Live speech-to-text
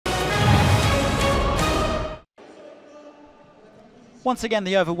Once again,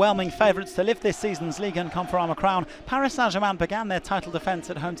 the overwhelming favourites to lift this season's Ligue and Conforama crown, Paris Saint-Germain began their title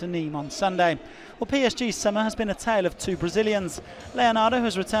defence at home to Nîmes on Sunday. Well, PSG's summer has been a tale of two Brazilians. Leonardo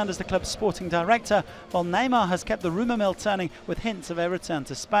has returned as the club's sporting director, while Neymar has kept the rumour mill turning with hints of a return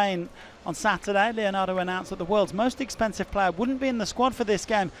to Spain. On Saturday, Leonardo announced that the world's most expensive player wouldn't be in the squad for this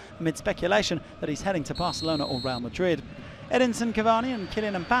game, amid speculation that he's heading to Barcelona or Real Madrid. Edinson, CAVANI and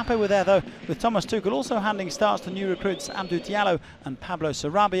Kylian MBAPPE were there though, with Thomas Tuchel also handing starts to new recruits Abdou DIALLO and Pablo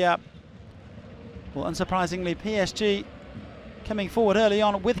SARABIA. Well, unsurprisingly, PSG coming forward early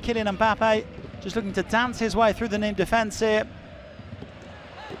on with Kylian MBAPPE, just looking to dance his way through the Nîmes defence here.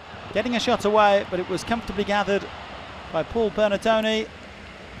 Getting a shot away, but it was comfortably gathered by Paul Bernatoni,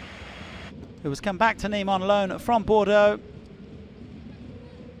 who has come back to Nîmes on loan from Bordeaux.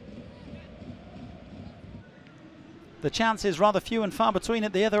 The chances rather few and far between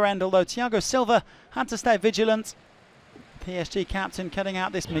at the other end, although Thiago Silva had to stay vigilant. PSG captain cutting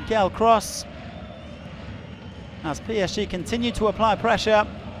out this Miguel cross as PSG continued to apply pressure.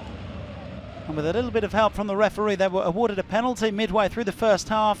 And with a little bit of help from the referee, they were awarded a penalty midway through the first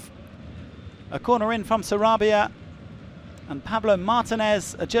half. A corner in from Sarabia, and Pablo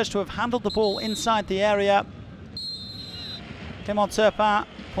Martinez adjudged to have handled the ball inside the area. Clément Turpin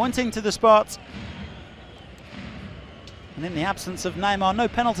pointing to the spot. And in the absence of Neymar, no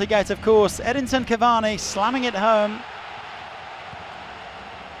penalty gate of course. Edinson Cavani slamming it home.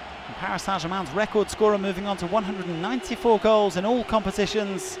 And Paris Saint-Germain's record scorer moving on to 194 goals in all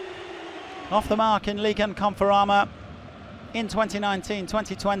competitions. Off the mark in Ligue and Conforama in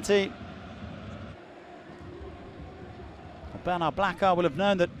 2019-2020. Bernard Blacard will have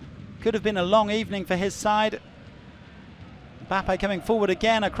known that could have been a long evening for his side. Mbappe coming forward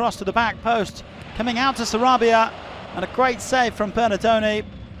again across to the back post, coming out to Sarabia. And a great save from Bernatoni.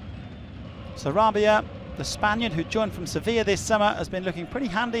 Sarabia, the Spaniard who joined from Sevilla this summer, has been looking pretty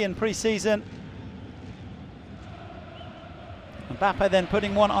handy in pre-season. Mbappe then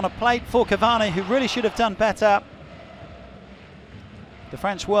putting one on a plate for Cavani, who really should have done better. The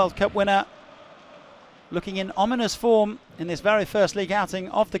French World Cup winner looking in ominous form in this very first league outing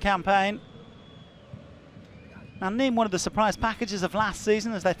of the campaign. And Nîmes, one of the surprise packages of last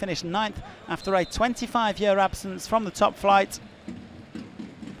season as they finished 9th after a 25-year absence from the top flight.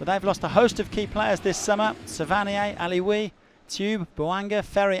 But they've lost a host of key players this summer: Savanier, Alioui, Tube, Boanga,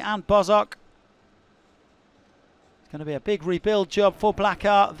 Ferry and Bozok. It's going to be a big rebuild job for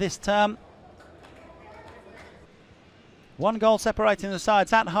Blacard this term. One goal separating the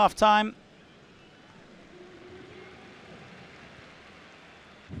sides at half-time.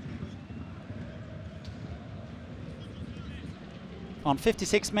 On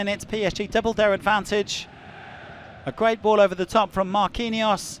 56 minutes, PSG doubled their advantage. A great ball over the top from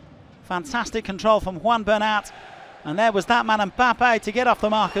Marquinhos. Fantastic control from Juan Bernat. And there was that man MBAPPE to get off the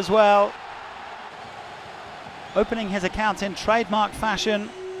mark as well. Opening his account in trademark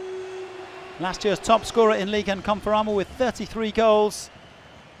fashion. Last year's top scorer in Ligue and Conforama with 33 goals.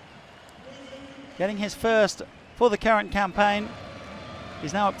 Getting his first for the current campaign.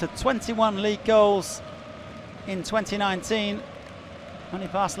 He's now up to 21 league goals in 2019. Only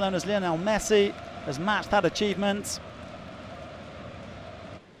Barcelona's Lionel Messi has matched that achievement.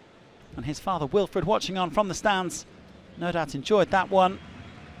 And his father Wilfred, watching on from the stands, no doubt enjoyed that one.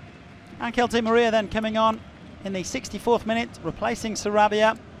 Angel Di Maria then coming on in the 64th minute, replacing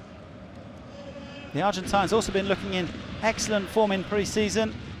Sarabia. The Argentine's also been looking in excellent form in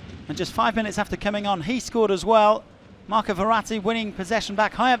pre-season, and just 5 minutes after coming on, he scored as well. Marco Verratti winning possession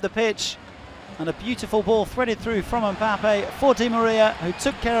back high up the pitch. And a beautiful ball threaded through from MBAPPE for Di Maria, who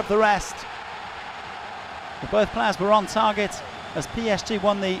took care of the rest. But both players were on target as PSG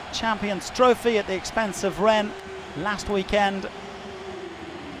won the Champions Trophy at the expense of Rennes last weekend.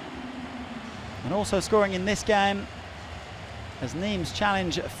 And also scoring in this game as Nîmes'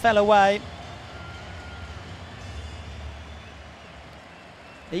 challenge fell away.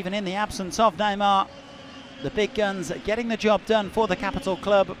 Even in the absence of Neymar, the big guns getting the job done for the capital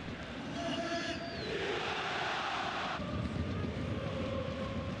club.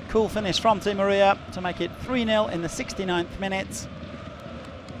 Cool finish from Di Maria to make it 3-0 in the 69th minute.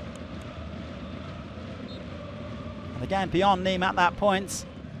 And the game beyond Nîmes at that point.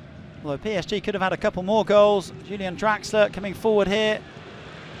 Although PSG could have had a couple more goals. Julian DRAXLER coming forward here.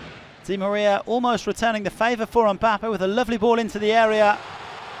 Di Maria almost returning the favour for MBAPPE with a lovely ball into the area.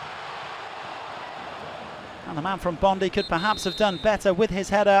 And the man from Bondy could perhaps have done better with his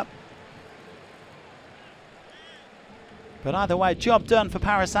header. But either way, job done for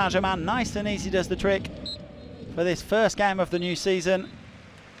Paris Saint-Germain. Nice and easy does the trick for this first game of the new season.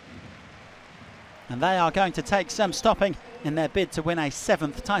 and they are going to take some stopping in their bid to win a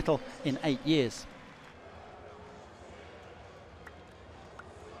 7th title in 8 years.